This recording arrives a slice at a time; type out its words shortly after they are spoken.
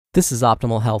This is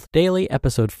Optimal Health Daily,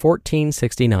 episode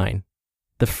 1469,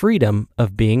 The Freedom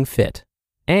of Being Fit,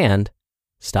 and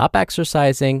Stop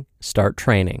Exercising, Start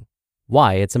Training,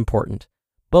 Why It's Important,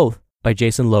 both by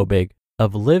Jason Loebig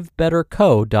of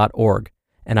livebetterco.org.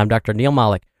 And I'm Dr. Neil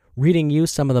Malik, reading you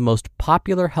some of the most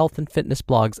popular health and fitness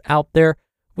blogs out there,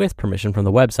 with permission from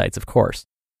the websites, of course.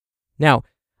 Now,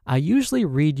 I usually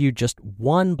read you just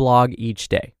one blog each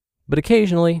day, but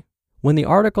occasionally, when the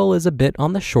article is a bit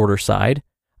on the shorter side,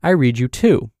 I read you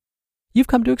two. You've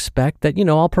come to expect that,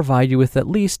 I'll provide you with at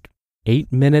least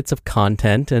 8 minutes of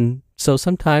content, and so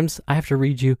sometimes I have to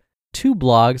read you two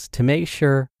blogs to make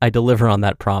sure I deliver on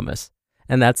that promise,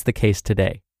 and that's the case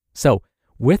today. So,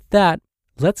 with that,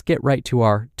 let's get right to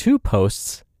our two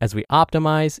posts as we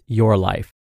optimize your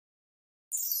life.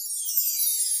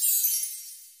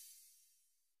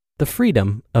 The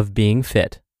Freedom of Being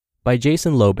Fit by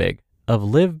Jason Loebig of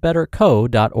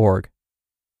livebetterco.org.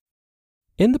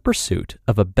 In the pursuit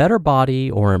of a better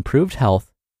body or improved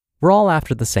health, we're all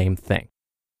after the same thing.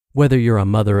 Whether you're a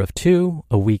mother of two,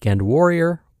 a weekend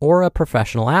warrior, or a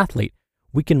professional athlete,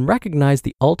 we can recognize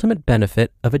the ultimate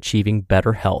benefit of achieving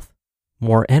better health: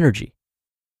 more energy.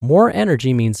 More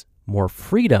energy means more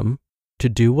freedom to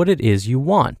do what it is you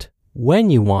want,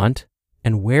 when you want,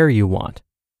 and where you want.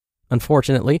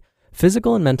 Unfortunately,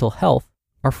 physical and mental health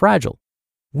are fragile.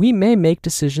 We may make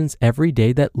decisions every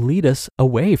day that lead us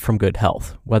away from good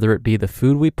health, whether it be the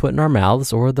food we put in our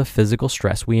mouths or the physical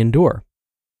stress we endure.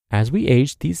 As we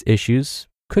age, these issues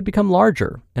could become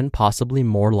larger and possibly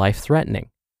more life-threatening.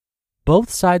 Both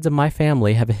sides of my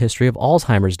family have a history of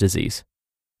Alzheimer's disease.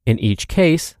 In each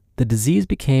case, the disease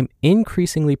became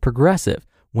increasingly progressive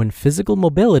when physical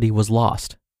mobility was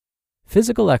lost.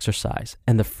 Physical exercise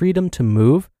and the freedom to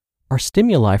move are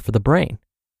stimuli for the brain.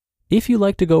 If you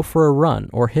like to go for a run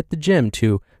or hit the gym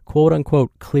to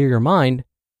quote-unquote clear your mind,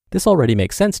 this already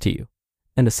makes sense to you,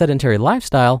 and a sedentary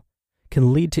lifestyle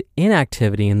can lead to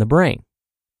inactivity in the brain.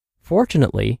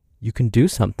 Fortunately, you can do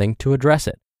something to address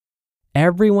it.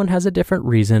 Everyone has a different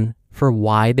reason for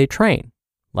why they train,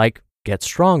 like get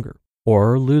stronger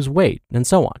or lose weight, and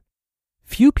so on.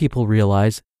 Few people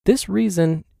realize this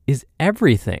reason is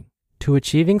everything to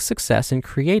achieving success in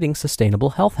creating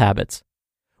sustainable health habits.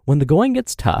 When the going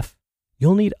gets tough,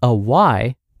 you'll need a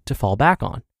why to fall back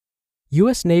on.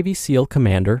 U.S. Navy SEAL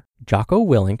Commander Jocko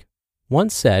Willink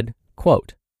once said,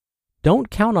 quote, "Don't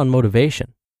count on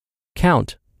motivation,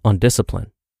 count on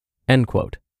discipline," end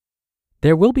quote.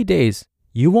 There will be days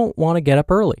you won't want to get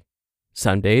up early.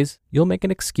 Some days you'll make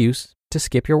an excuse to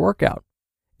skip your workout.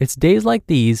 It's days like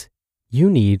these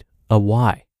you need a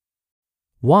why.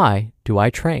 Why do I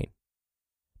train?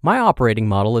 My operating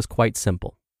model is quite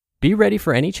simple. Be ready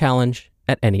for any challenge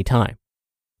at any time.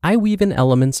 I weave in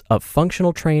elements of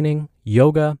functional training,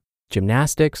 yoga,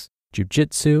 gymnastics,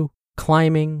 jiu-jitsu,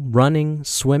 climbing, running,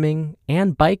 swimming,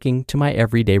 and biking to my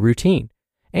everyday routine,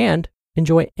 and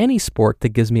enjoy any sport that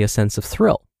gives me a sense of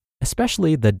thrill,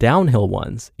 especially the downhill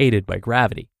ones aided by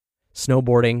gravity.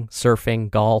 Snowboarding, surfing,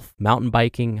 golf, mountain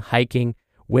biking, hiking,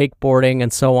 wakeboarding,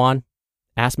 and so on.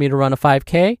 Ask me to run a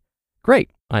 5K? Great,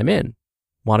 I'm in.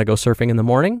 Want to go surfing in the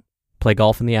morning? Play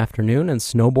golf in the afternoon and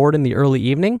snowboard in the early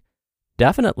evening?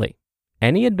 Definitely.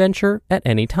 Any adventure at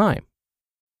any time.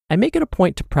 I make it a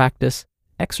point to practice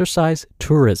exercise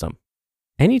tourism.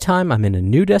 Anytime I'm in a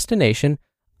new destination,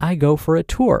 I go for a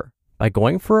tour by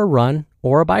going for a run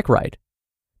or a bike ride.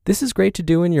 This is great to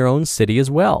do in your own city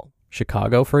as well.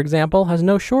 Chicago, for example, has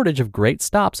no shortage of great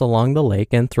stops along the lake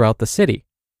and throughout the city.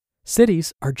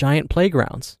 Cities are giant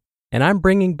playgrounds, and I'm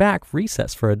bringing back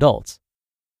recess for adults.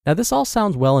 Now, this all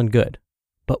sounds well and good,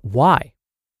 but why?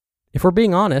 If we're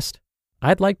being honest,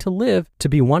 I'd like to live to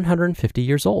be 150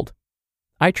 years old.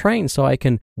 I train so I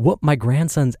can whoop my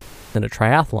grandson's ass in a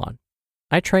triathlon.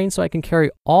 I train so I can carry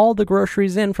all the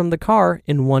groceries in from the car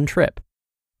in one trip.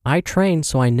 I train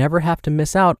so I never have to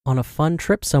miss out on a fun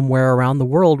trip somewhere around the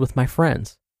world with my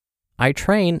friends. I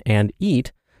train and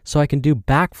eat so I can do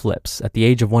backflips at the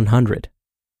age of 100.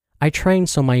 I train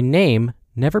so my name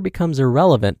never becomes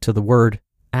irrelevant to the word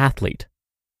athlete.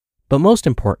 But most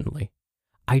importantly,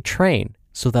 I train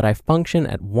so that I function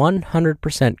at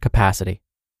 100% capacity.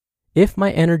 If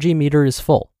my energy meter is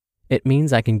full, it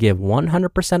means I can give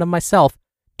 100% of myself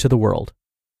to the world.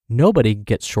 Nobody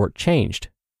gets shortchanged.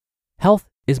 Health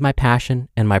is my passion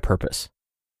and my purpose.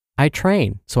 I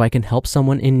train so I can help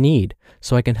someone in need,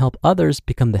 so I can help others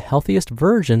become the healthiest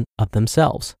version of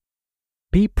themselves.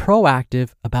 Be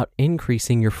proactive about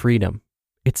increasing your freedom.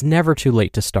 It's never too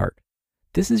late to start.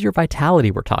 This is your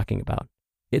vitality we're talking about.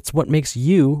 It's what makes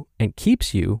you and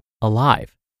keeps you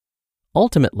alive.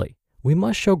 Ultimately, we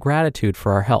must show gratitude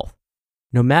for our health.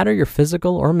 No matter your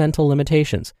physical or mental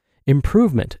limitations,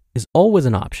 improvement is always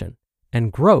an option,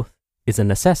 and growth is a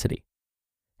necessity.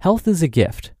 Health is a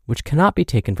gift which cannot be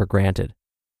taken for granted.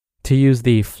 To use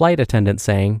the flight attendant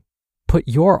saying, put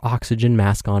your oxygen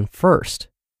mask on first,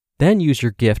 then use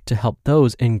your gift to help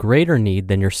those in greater need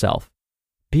than yourself.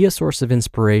 Be a source of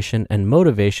inspiration and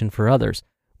motivation for others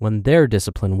when their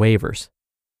discipline wavers.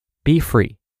 Be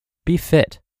free, be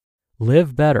fit,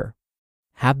 live better,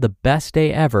 have the best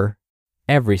day ever,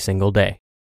 every single day.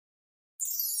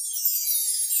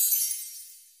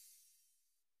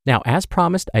 Now, as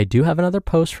promised, I do have another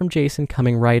post from Jason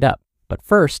coming right up. But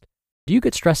first, do you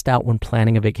get stressed out when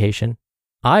planning a vacation?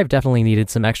 I've definitely needed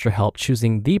some extra help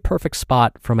choosing the perfect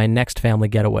spot for my next family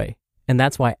getaway. And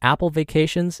that's why Apple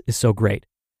Vacations is so great.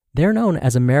 They're known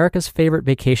as America's favorite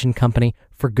vacation company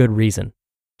for good reason.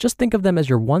 Just think of them as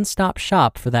your one-stop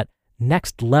shop for that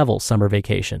next level summer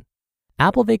vacation.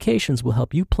 Apple Vacations will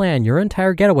help you plan your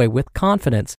entire getaway with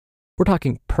confidence. We're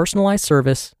talking personalized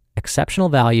service, exceptional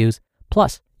values,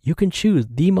 plus you can choose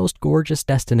the most gorgeous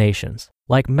destinations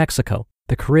like Mexico,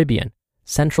 the Caribbean,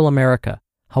 Central America,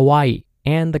 Hawaii,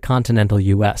 and the continental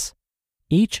US.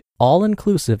 Each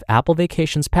all-inclusive Apple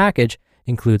Vacations package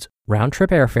includes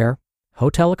round-trip airfare,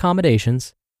 hotel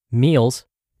accommodations, meals,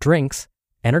 drinks,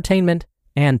 entertainment,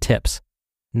 and tips.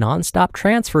 Non-stop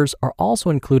transfers are also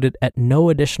included at no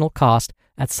additional cost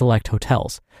at select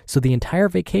hotels, so the entire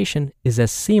vacation is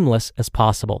as seamless as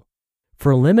possible.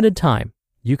 For a limited time,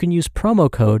 you can use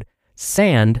promo code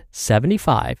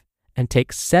SAND75 and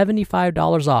take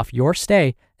 $75 off your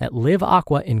stay at Live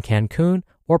Aqua in Cancun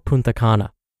or Punta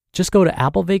Cana. Just go to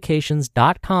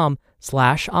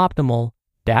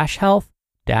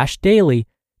applevacations.com/optimal-health-daily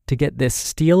to get this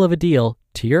steal of a deal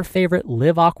to your favorite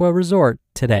Live Aqua resort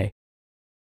today.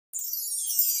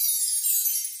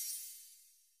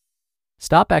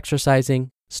 Stop exercising,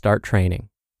 start training.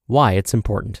 Why it's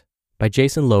important. By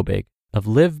Jason Loebig of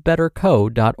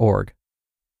livebetterco.org.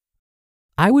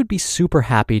 I would be super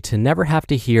happy to never have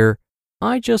to hear,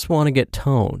 I just want to get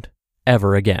toned,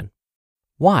 ever again.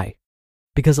 Why?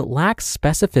 Because it lacks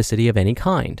specificity of any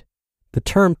kind. The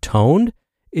term toned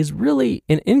is really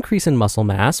an increase in muscle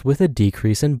mass with a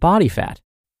decrease in body fat.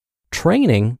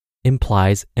 Training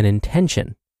implies an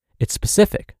intention. It's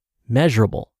specific,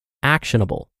 measurable,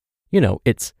 actionable.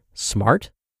 It's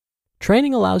smart.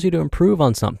 Training allows you to improve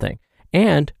on something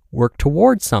and work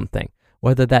towards something,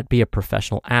 whether that be a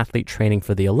professional athlete training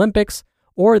for the Olympics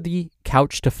or the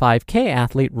couch to 5K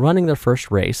athlete running their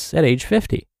first race at age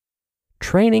 50.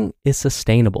 Training is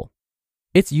sustainable.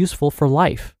 It's useful for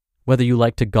life, whether you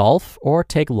like to golf or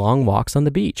take long walks on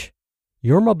the beach.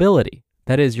 Your mobility,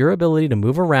 that is your ability to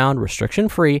move around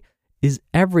restriction-free, is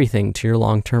everything to your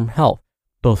long-term health,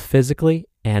 both physically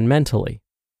and mentally.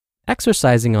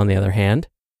 Exercising, on the other hand,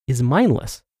 is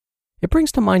mindless. It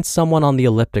brings to mind someone on the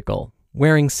elliptical,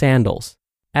 wearing sandals,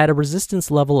 at a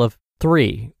resistance level of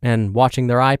 3 and watching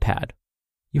their iPad.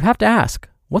 You have to ask,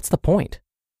 what's the point?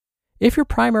 If your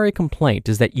primary complaint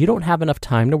is that you don't have enough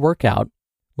time to work out,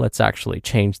 let's actually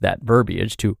change that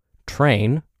verbiage to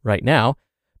train right now,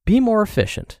 be more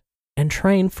efficient and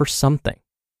train for something.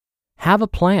 Have a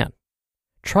plan.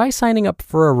 Try signing up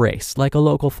for a race like a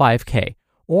local 5K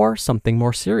or something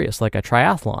more serious like a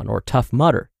triathlon or Tough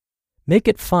Mudder. Make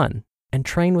it fun and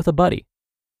train with a buddy.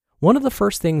 One of the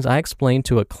first things I explain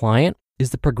to a client is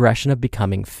the progression of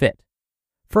becoming fit.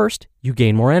 First, you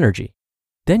gain more energy.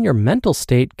 Then your mental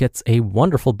state gets a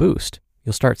wonderful boost.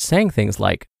 You'll start saying things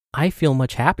like, I feel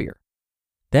much happier.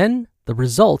 Then the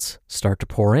results start to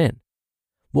pour in.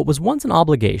 What was once an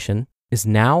obligation is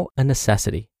now a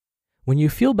necessity. When you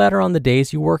feel better on the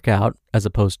days you work out as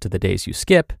opposed to the days you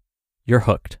skip, you're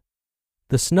hooked.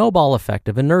 The snowball effect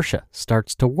of inertia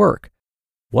starts to work.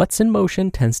 What's in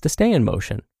motion tends to stay in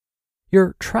motion.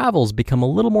 Your travels become a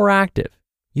little more active.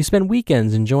 You spend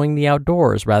weekends enjoying the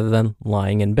outdoors rather than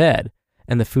lying in bed,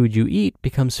 and the food you eat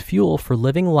becomes fuel for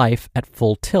living life at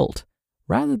full tilt,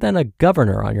 rather than a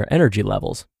governor on your energy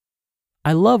levels.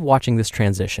 I love watching this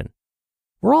transition.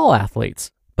 We're all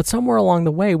athletes, but somewhere along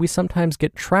the way we sometimes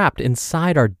get trapped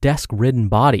inside our desk-ridden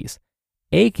bodies,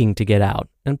 aching to get out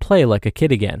and play like a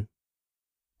kid again.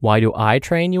 Why do I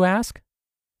train, you ask?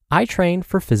 I train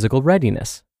for physical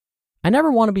readiness. I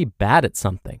never want to be bad at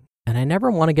something, and I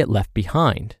never want to get left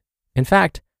behind. In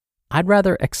fact, I'd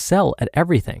rather excel at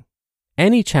everything.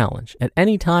 Any challenge, at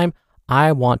any time,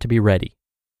 I want to be ready.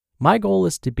 My goal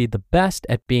is to be the best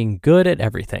at being good at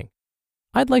everything.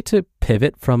 I'd like to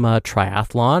pivot from a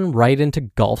triathlon right into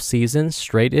golf season,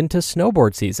 straight into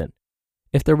snowboard season.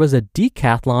 If there was a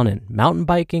decathlon in mountain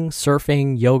biking,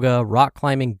 surfing, yoga, rock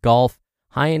climbing, golf,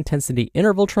 high-intensity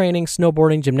interval training,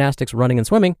 snowboarding, gymnastics, running, and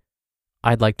swimming,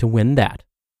 I'd like to win that.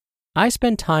 I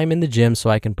spend time in the gym so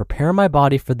I can prepare my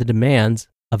body for the demands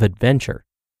of adventure.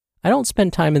 I don't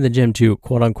spend time in the gym to,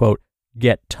 quote-unquote,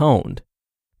 get toned.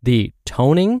 The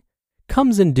toning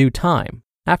comes in due time,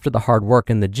 after the hard work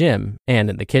in the gym and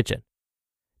in the kitchen.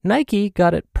 Nike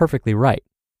got it perfectly right.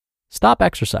 Stop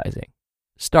exercising.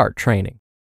 Start training.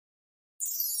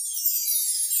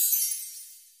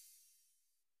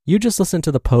 You just listened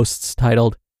to the posts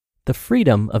titled, The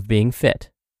Freedom of Being Fit,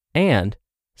 and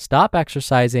Stop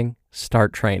Exercising,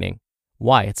 Start Training,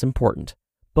 Why It's Important,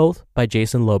 both by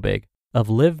Jason Loebig of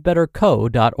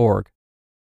livebetterco.org.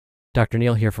 Dr.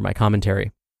 Neal here for my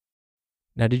commentary.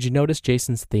 Now, did you notice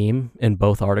Jason's theme in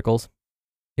both articles?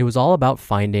 It was all about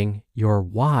finding your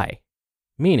why,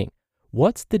 meaning,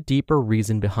 what's the deeper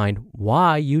reason behind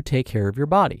why you take care of your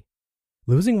body?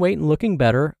 Losing weight and looking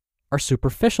better are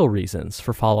superficial reasons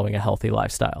for following a healthy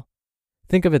lifestyle.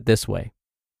 Think of it this way.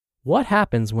 What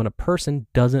happens when a person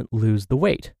doesn't lose the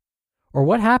weight? Or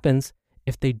what happens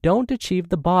if they don't achieve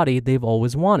the body they've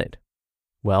always wanted?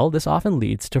 Well, this often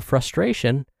leads to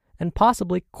frustration and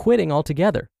possibly quitting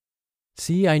altogether.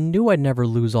 See, I knew I'd never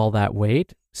lose all that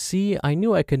weight. See, I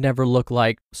knew I could never look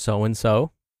like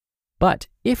so-and-so. But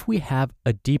if we have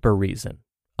a deeper reason,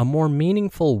 a more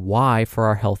meaningful why for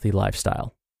our healthy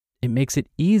lifestyle, it makes it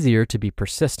easier to be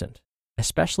persistent,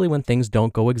 especially when things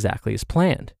don't go exactly as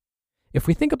planned. If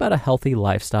we think about a healthy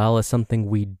lifestyle as something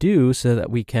we do so that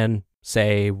we can,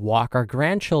 say, walk our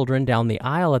grandchildren down the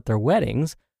aisle at their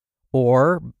weddings,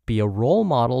 or be a role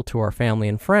model to our family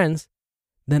and friends,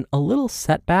 then a little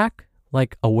setback,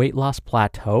 like a weight loss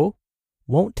plateau,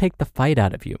 won't take the fight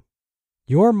out of you.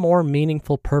 Your more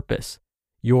meaningful purpose,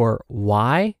 your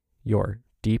why, your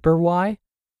deeper why,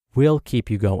 will keep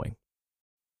you going.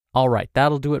 All right,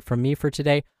 that'll do it from me for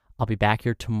today. I'll be back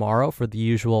here tomorrow for the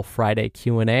usual Friday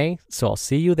Q&A, so I'll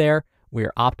see you there where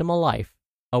your optimal life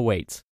awaits.